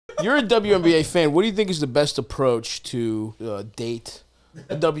You're a WNBA fan. What do you think is the best approach to date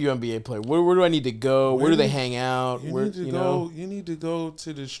a WNBA player? Where do I need to go? Where do they hang out? You need to go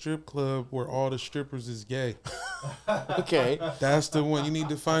to the strip club where all the strippers is gay. Okay. That's the one. You need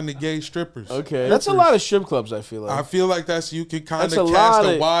to find the gay strippers. Okay. That's a lot of strip clubs, I feel like. I feel like you can kind of cast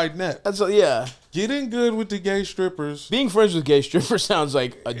a wide net. Yeah. Getting good with the gay strippers. Being friends with gay strippers sounds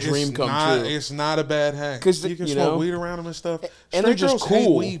like a dream come true. It's not a bad hack. Because you can smoke weed around them and stuff. And they're just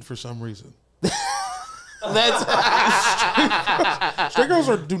cool. Hate weed for some reason. That's straight girls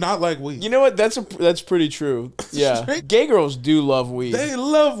do not like weed. You know what? That's pretty true. Yeah, gay girls do love weed. They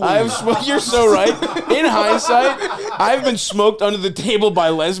love weed. You're so right. In hindsight, I've been smoked under the table by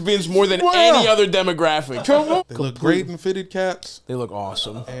lesbians more than any other demographic. They look great in fitted caps. They look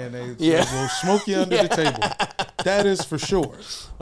awesome, and they will smoke you under the table. That is for sure.